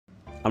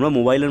আমরা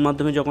মোবাইলের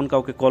মাধ্যমে যখন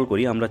কাউকে কল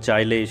করি আমরা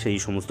চাইলে সেই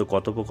সমস্ত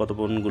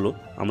কথোপকথনগুলো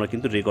আমরা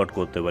কিন্তু রেকর্ড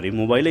করতে পারি।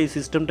 মোবাইলে এই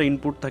সিস্টেমটা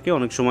ইনপুট থাকে,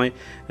 অনেক সময়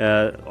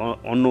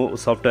অন্য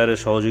সফটওয়্যারের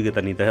সহযোগিতা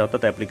নিতে হয়,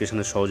 অর্থাৎ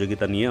অ্যাপ্লিকেশনের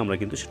সহযোগিতা নিয়ে আমরা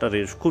কিন্তু সেটা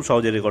খুব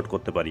সহজে রেকর্ড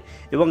করতে পারি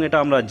এবং এটা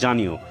আমরা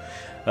জানিও।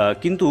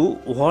 কিন্তু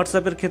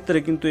হোয়াটসঅ্যাপের ক্ষেত্রে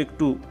কিন্তু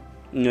একটু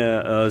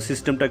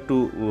সিস্টেমটা একটু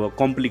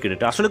কমপ্লিকেটেড,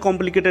 আসলে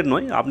কমপ্লিকেটেড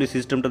নয়, আপনি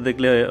সিস্টেমটা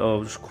দেখলে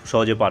খুব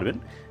সহজে পারবেন।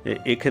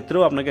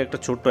 এক্ষেত্রেও আপনাকে একটা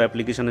ছোট্ট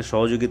অ্যাপ্লিকেশনের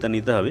সহযোগিতা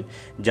নিতে হবে,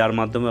 যার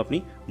মাধ্যমে আপনি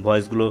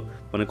ভয়েসগুলো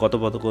মানে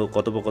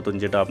কথোপকথন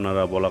যেটা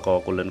আপনারা বলা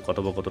কওয়া করলেন,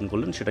 কথোপকথন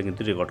করলেন, সেটা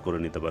কিন্তু রেকর্ড করে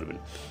নিতে পারবেন।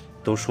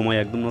 তো সময়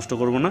একদম নষ্ট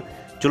করব না,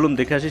 চলুন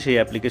দেখে আসি সেই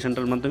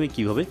অ্যাপ্লিকেশনটার মাধ্যমে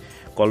কীভাবে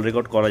কল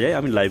রেকর্ড করা যায়।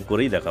 আমি লাইভ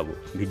করেই দেখাবো,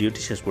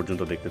 ভিডিওটি শেষ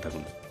পর্যন্ত দেখতে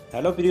থাকুন।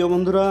 হ্যালো প্রিয়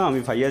বন্ধুরা, আমি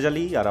ফাইয়াজ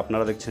আলী আর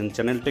আপনারা দেখছেন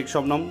চ্যানেল টেক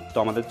শবনম। তো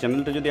আমাদের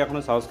চ্যানেলটা যদি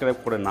এখনও সাবস্ক্রাইব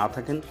করে না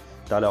থাকেন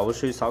তাহলে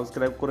অবশ্যই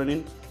সাবস্ক্রাইব করে নিন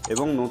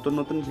এবং নতুন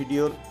নতুন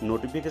ভিডিওর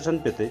নোটিফিকেশান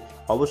পেতে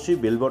অবশ্যই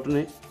বেল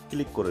বাটনে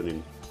ক্লিক করে নিন।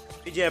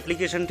 এই যে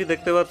অ্যাপ্লিকেশানটি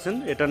দেখতে পাচ্ছেন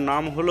এটার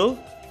নাম হলো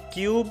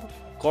cube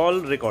call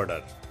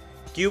recorder.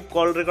 Cube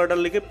call recorder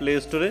লিখে প্লে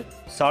স্টোরে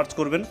সার্চ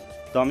করবেন।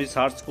 তো আমি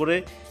সার্চ করে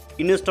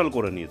ইনস্টল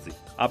করে নিয়েছি,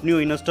 আপনিও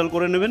ইনস্টল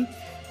করে নেবেন।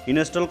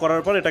 ইনস্টল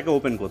করার পর এটাকে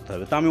ওপেন করতে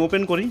হবে। তো আমি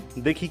ওপেন করি,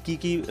 দেখি কি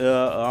কি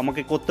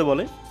আমাকে করতে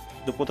বলে।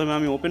 তো প্রথমে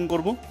আমি ওপেন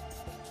করব।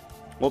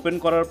 ওপেন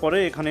করার পরে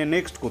এখানে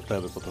নেক্সট করতে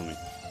হবে। প্রথমে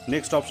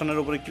নেক্সট অপশানের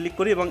উপরে ক্লিক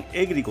করি এবং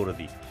এগ্রি করে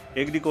দিই।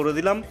 এগ্রি করে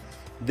দিলাম।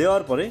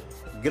 দেওয়ার পরে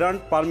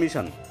গ্রান্ট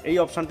পারমিশন এই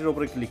অপশানটির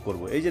উপরে ক্লিক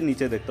করব। এই যে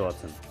নিচে দেখতে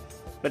পাচ্ছেন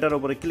এটার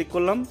উপরে ক্লিক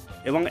করলাম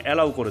এবং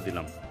অ্যালাউ করে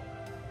দিলাম।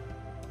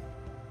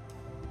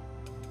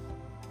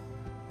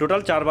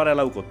 টোটাল 4 বার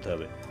অ্যালাউ করতে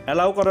হবে।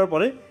 অ্যালাউ করার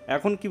পরে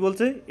এখন কি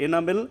বলছে,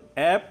 এনাবেল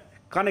অ্যাপ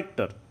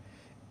কানেক্টর,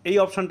 এই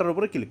অপশানটার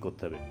উপরে ক্লিক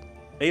করতে হবে।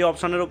 এই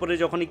অপশানের উপরে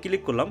যখনই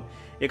ক্লিক করলাম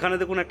এখানে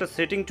দেখুন একটা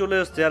সেটিং চলে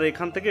আসছে, আর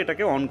এখান থেকে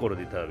এটাকে অন করে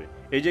দিতে হবে।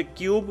 এই যে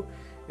কিউব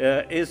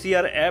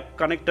এসিআর অ্যাপ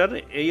কানেক্টর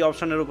এই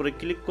অপশানের উপরে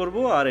ক্লিক করব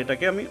আর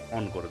এটাকে আমি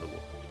অন করে দেবো।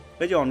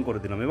 এই যে অন করে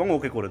দিলাম এবং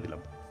ওকে করে দিলাম।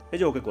 এই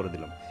যে ওকে করে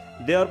দিলাম।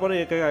 দেওয়ার পরে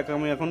একে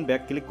আমি এখন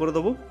ব্যাক ক্লিক করে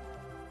দেবো।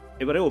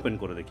 এবারে ওপেন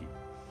করে দেখি।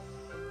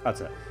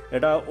 আচ্ছা,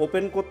 এটা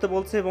ওপেন করতে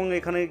বলছে এবং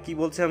এখানে কি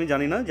বলছে আমি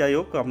জানি না, যাই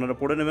হোক আপনারা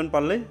পড়ে নেবেন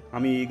পারলে।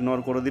 আমি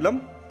ইগনোর করে দিলাম।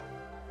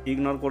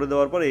 ইগনোর করে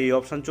দেওয়ার পরে এই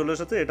অপশান চলে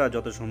এসেছে, এটা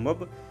যত সম্ভব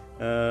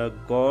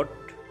গট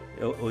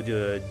ওই যে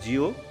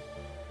জিও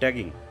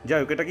ট্যাগিং, যাই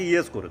হোক এটাকে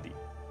ইয়েস করে দিই।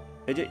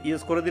 এই যে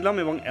ইয়েস করে দিলাম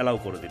এবং অ্যালাউ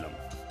করে দিলাম।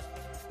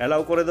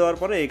 অ্যালাউ করে দেওয়ার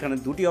পরে এখানে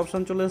দুটি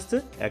অপশান চলে এসছে,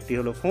 একটি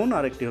হলো ফোন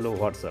আর একটি হলো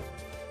হোয়াটসঅ্যাপ।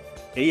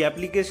 এই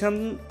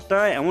অ্যাপ্লিকেশানটা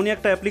এমনই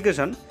একটা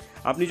অ্যাপ্লিকেশান,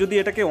 আপনি যদি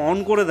এটাকে অন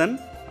করে দেন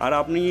আর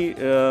আপনি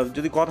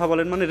যদি কথা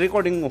বলেন মানে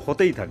রেকর্ডিং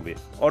হতেই থাকবে,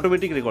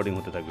 অটোমেটিক রেকর্ডিং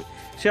হতে থাকবে।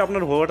 সে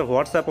আপনার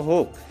হোয়াটসঅ্যাপ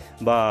হোক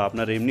বা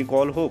আপনার এমনি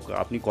কল হোক,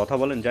 আপনি কথা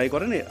বলেন যাই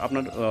করেন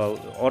আপনার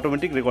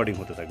অটোমেটিক রেকর্ডিং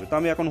হতে থাকবে। তো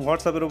আমি এখন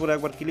হোয়াটসঅ্যাপের উপরে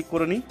একবার ক্লিক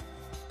করে নিই।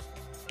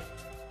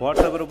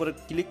 হোয়াটসঅ্যাপের উপরে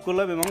ক্লিক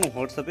করলাম এবং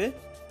হোয়াটসঅ্যাপে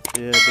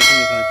দেখুন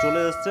এখানে চলে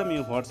আসছে, আমি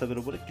হোয়াটসঅ্যাপের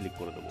উপরে ক্লিক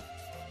করে দেবো।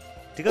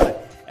 ঠিক আছে,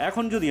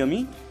 এখন যদি আমি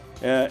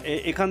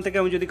এখান থেকে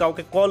আমি যদি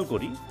কাউকে কল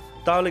করি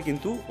তাহলে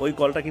কিন্তু ওই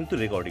কলটা কিন্তু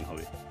রেকর্ডিং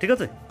হবে। ঠিক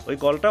আছে, ওই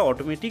কলটা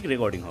অটোমেটিক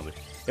রেকর্ডিং হবে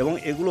এবং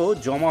এগুলো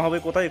জমা হবে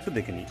কোথায় একটু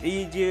দেখে নিই। এই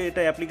যে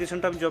এটা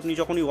অ্যাপ্লিকেশনটা আপনি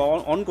যখনই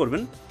অন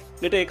করবেন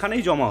এটা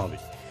এখানেই জমা হবে।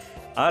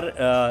 আর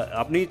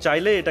আপনি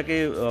চাইলে এটাকে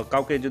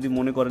কাউকে যদি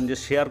মনে করেন যে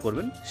শেয়ার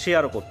করবেন,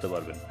 শেয়ারও করতে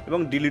পারবেন এবং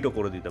ডিলিটও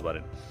করে দিতে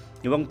পারেন।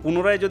 এবং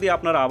পুনরায় যদি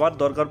আপনার আবার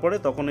দরকার পড়ে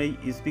তখন এই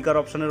স্পিকার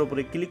অপশানের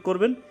উপরে ক্লিক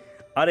করবেন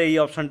আর এই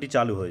অপশানটি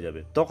চালু হয়ে যাবে।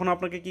 তখন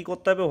আপনাকে কি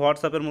করতে হবে,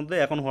 হোয়াটসঅ্যাপের মধ্যে,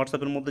 এখন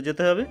হোয়াটসঅ্যাপের মধ্যে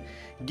যেতে হবে,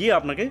 গিয়ে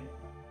আপনাকে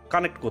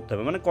কানেক্ট করতে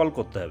হবে, মানে কল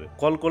করতে হবে।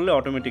 কল করলে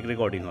অটোমেটিক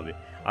রেকর্ডিং হবে।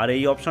 আর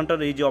এই অপশানটার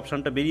এই যে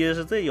অপশানটা বেরিয়ে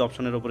এসেছে এই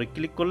অপশানের উপরে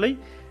ক্লিক করলেই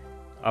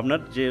আপনার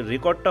যে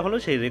রেকর্ডটা হলো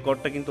সেই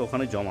রেকর্ডটা কিন্তু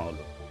ওখানে জমা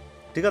হলো।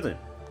 ঠিক আছে,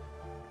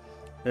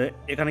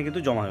 এখানে কিন্তু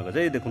জমা হয়ে গেছে।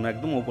 এই দেখুন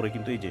একদম ওপরে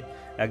কিন্তু এই যে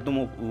একদম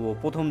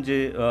প্রথম যে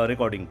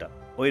রেকর্ডিংটা,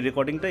 ওই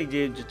রেকর্ডিংটা এই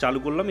যে চালু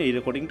করলাম এই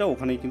রেকর্ডিংটা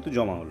ওখানেই কিন্তু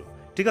জমা হলো।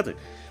 ঠিক আছে,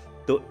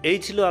 তো এই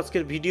ছিল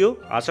আজকের ভিডিও।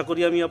 আশা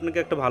করি আমি আপনাকে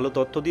একটা ভালো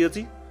তথ্য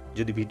দিয়েছি।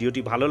 যদি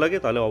ভিডিওটি ভালো লাগে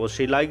তাহলে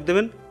অবশ্যই লাইক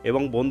দেবেন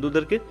এবং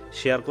বন্ধুদেরকে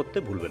শেয়ার করতে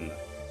ভুলবেন না।